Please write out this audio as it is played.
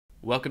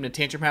Welcome to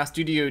Tantrum House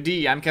Studio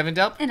D. I'm Kevin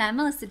Delp. And I'm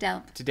Melissa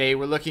Delp. Today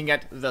we're looking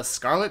at the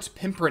Scarlet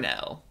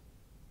Pimpernel.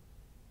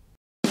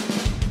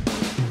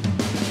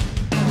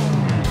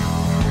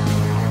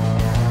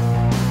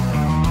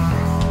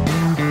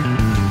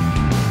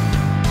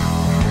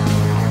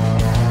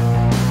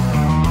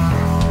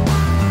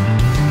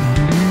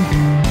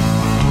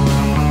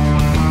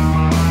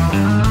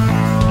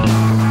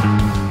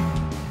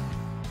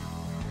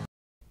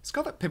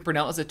 Scarlet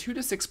Pimpernel is a 2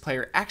 to 6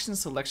 player action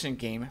selection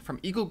game from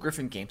Eagle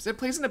Gryphon Games. It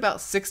plays in about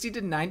 60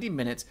 to 90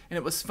 minutes, and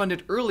it was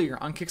funded earlier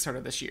on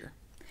Kickstarter this year.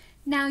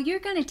 Now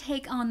you're going to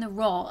take on the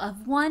role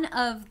of one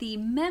of the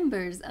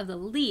members of the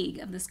League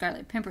of the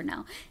Scarlet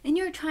Pimpernel, and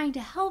you're trying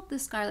to help the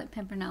Scarlet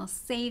Pimpernel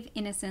save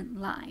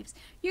innocent lives.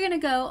 You're going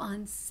to go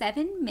on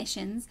 7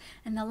 missions,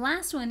 and the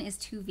last one is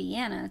to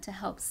Vienna to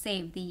help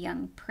save the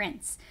young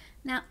prince.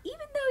 Now,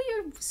 even though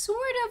you're sort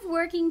of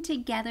working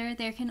together,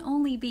 there can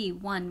only be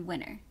one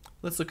winner.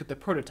 Let's look at the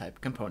prototype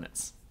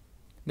components.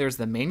 There's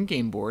the main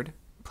game board,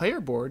 player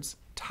boards,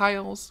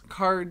 tiles,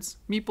 cards,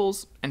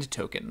 meeples, and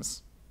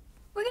tokens.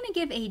 We're going to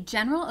give a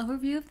general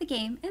overview of the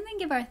game and then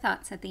give our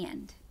thoughts at the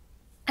end.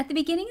 At the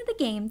beginning of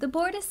the game, the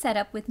board is set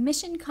up with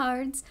mission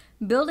cards,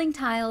 building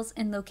tiles,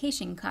 and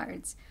location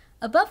cards.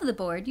 Above the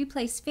board, you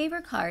place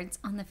favor cards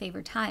on the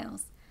favor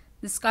tiles.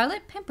 The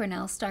Scarlet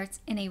Pimpernel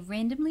starts in a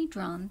randomly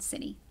drawn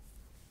city.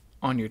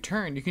 On your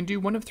turn, you can do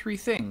one of 3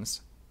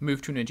 things: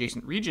 move to an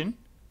adjacent region,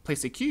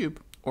 place a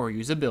cube, or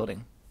use a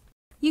building.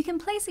 You can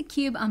place a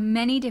cube on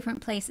many different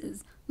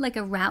places, like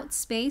a route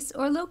space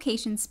or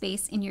location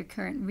space in your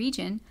current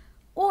region,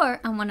 or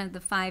on one of the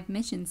 5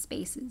 mission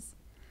spaces.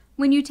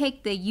 When you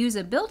take the use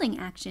a building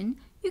action,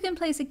 you can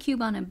place a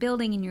cube on a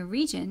building in your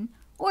region,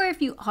 or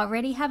if you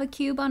already have a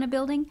cube on a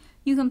building,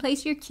 you can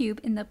place your cube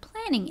in the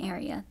planning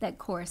area that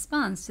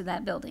corresponds to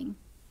that building.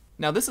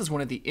 Now this is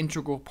one of the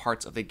integral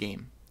parts of the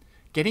game.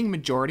 Getting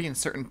majority in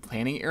certain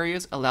planning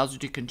areas allows you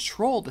to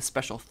control the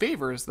special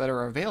favors that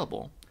are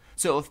available.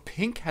 So if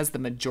pink has the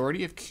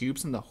majority of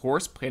cubes in the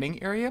horse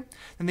planning area,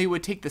 then they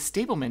would take the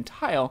stableman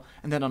tile,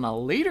 and then on a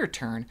later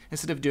turn,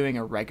 instead of doing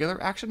a regular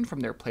action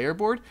from their player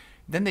board,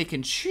 then they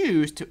can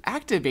choose to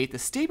activate the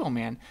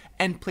stableman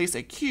and place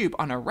a cube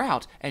on a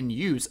route and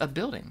use a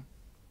building.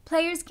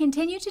 Players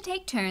continue to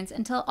take turns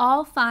until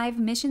all 5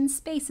 mission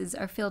spaces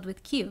are filled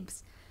with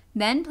cubes.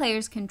 Then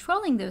players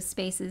controlling those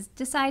spaces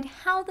decide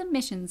how the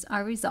missions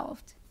are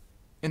resolved.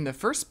 In the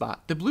first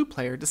spot, the blue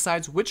player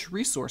decides which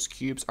resource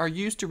cubes are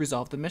used to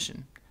resolve the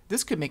mission.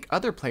 This could make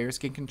other players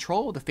gain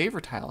control of the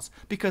favor tiles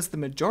because the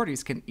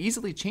majorities can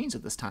easily change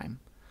at this time.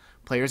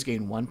 Players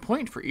gain 1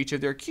 point for each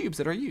of their cubes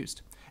that are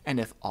used, and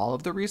if all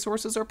of the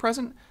resources are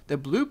present, the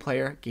blue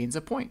player gains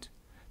a point.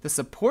 The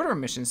supporter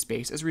mission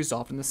space is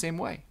resolved in the same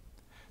way.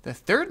 The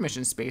third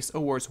mission space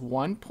awards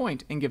 1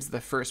 point and gives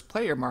the first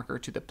player marker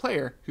to the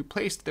player who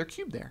placed their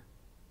cube there.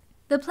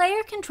 The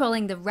player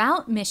controlling the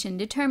route mission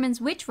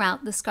determines which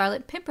route the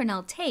Scarlet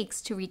Pimpernel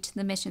takes to reach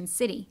the mission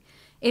city.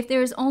 If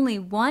there is only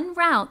one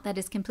route that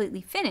is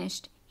completely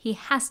finished, he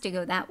has to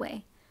go that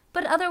way.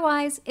 But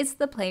otherwise, it's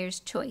the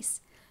player's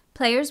choice.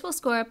 Players will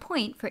score a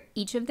point for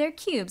each of their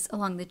cubes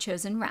along the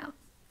chosen route.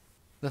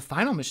 The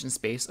final mission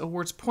space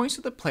awards points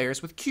to the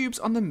players with cubes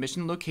on the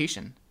mission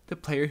location. The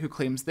player who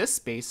claims this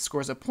space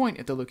scores a point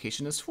if the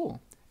location is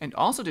full, and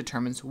also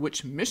determines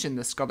which mission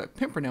the Scarlet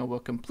Pimpernel will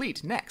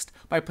complete next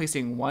by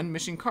placing 1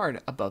 mission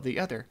card above the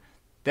other.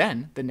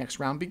 Then the next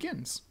round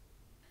begins.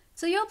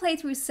 So you'll play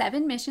through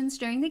 7 missions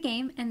during the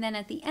game, and then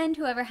at the end,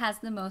 whoever has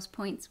the most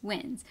points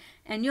wins.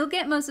 And you'll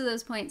get most of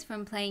those points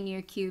from playing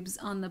your cubes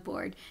on the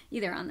board,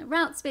 either on the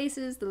route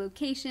spaces, the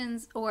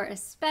locations, or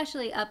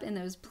especially up in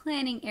those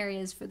planning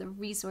areas for the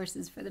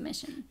resources for the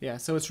mission. Yeah,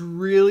 so it's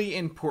really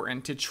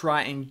important to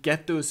try and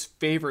get those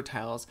favor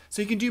tiles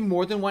so you can do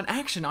more than one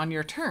action on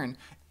your turn,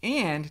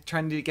 and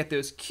trying to get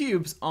those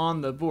cubes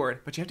on the board.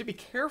 But you have to be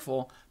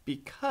careful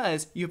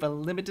because you have a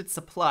limited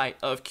supply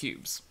of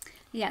cubes.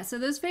 Yeah, so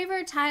those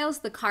favor tiles,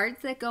 the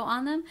cards that go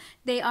on them,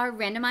 they are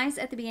randomized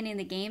at the beginning of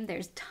the game.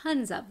 There's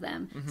tons of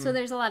them. So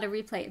there's a lot of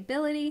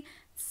replayability.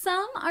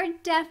 Some are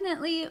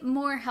definitely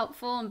more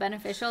helpful and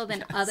beneficial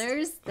than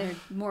others. They're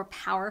more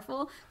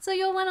powerful. So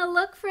you'll want to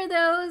look for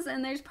those,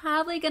 and there's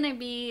probably going to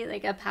be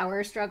like a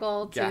power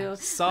struggle to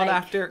sought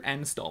after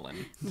and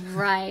stolen.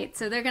 Right.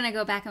 So they're going to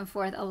go back and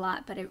forth a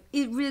lot, but it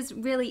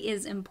really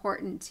is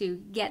important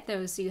to get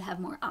those so you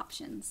have more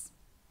options.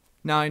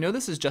 Now, I know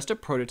this is just a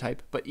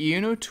prototype, but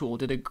Ian O'Toole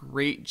did a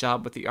great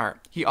job with the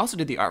art. He also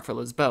did the art for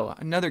Lisboa,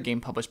 another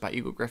game published by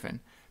Eagle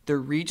Gryphon. The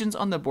regions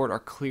on the board are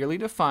clearly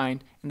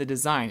defined, and the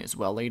design is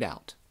well laid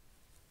out.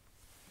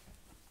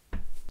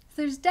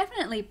 There's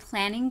definitely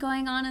planning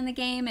going on in the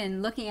game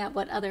and looking at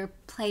what other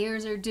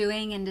players are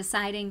doing and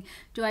deciding,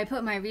 do I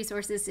put my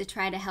resources to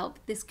try to help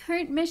this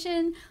current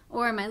mission,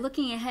 or am I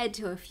looking ahead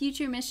to a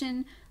future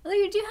mission? Although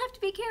you do have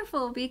to be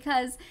careful,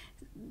 because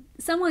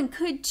someone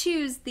could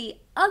choose the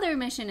other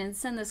mission and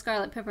send the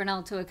Scarlet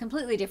Pimpernel to a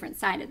completely different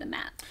side of the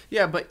map.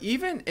 Yeah, but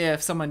even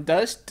if someone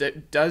does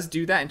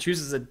do that and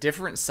chooses a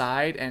different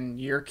side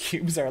and your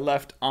cubes are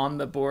left on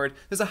the board,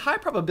 there's a high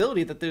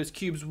probability that those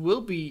cubes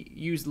will be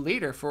used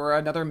later for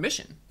another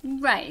mission.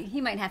 Right, he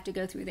might have to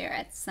go through there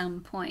at some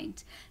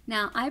point.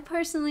 Now, I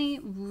personally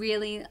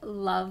really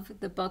love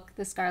the book,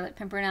 The Scarlet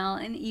Pimpernel,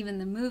 and even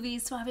the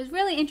movies, so I was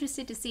really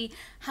interested to see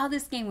how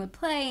this game would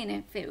play and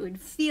if it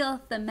would feel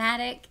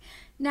thematic.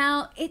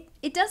 Now,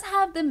 it does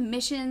have the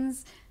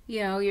missions,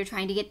 you know, you're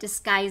trying to get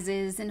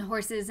disguises and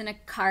horses in a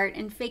cart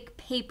and fake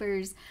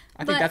papers.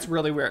 I think that's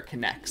really where it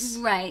connects.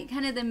 Right,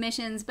 kind of the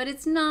missions, but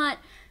it's not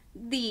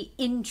the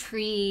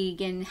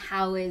intrigue and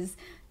how is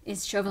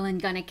Chauvelin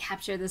gonna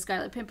capture the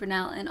Scarlet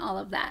Pimpernel and all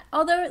of that.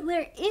 Although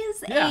there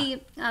is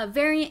a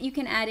variant you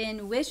can add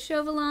in with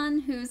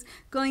Chauvelin, who's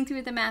going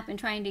through the map and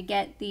trying to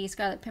get the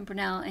Scarlet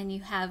Pimpernel, and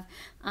you have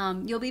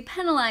you'll be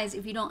penalized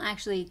if you don't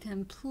actually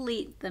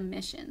complete the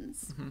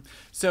missions. Mm-hmm.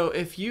 So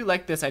if you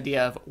like this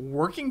idea of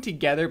working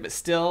together but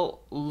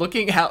still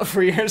looking out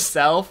for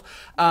yourself,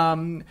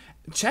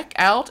 check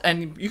out,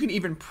 and you can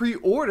even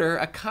pre-order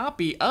a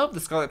copy of the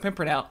Scarlet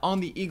Pimpernel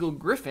on the Eagle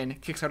Gryphon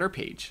Kickstarter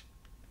page.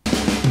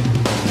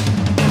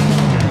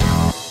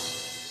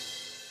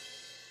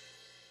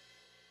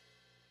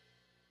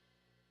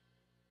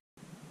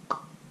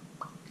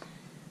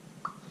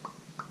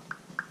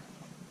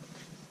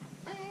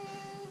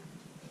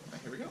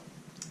 Here we go.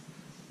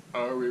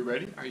 Are we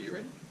ready? Are you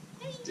ready?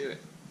 Let's do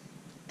it.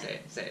 Say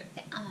it. Say it.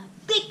 I'm a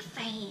big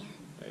fan.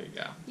 There you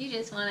go. You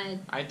just wanted.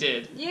 I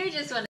did. You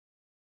just wanted.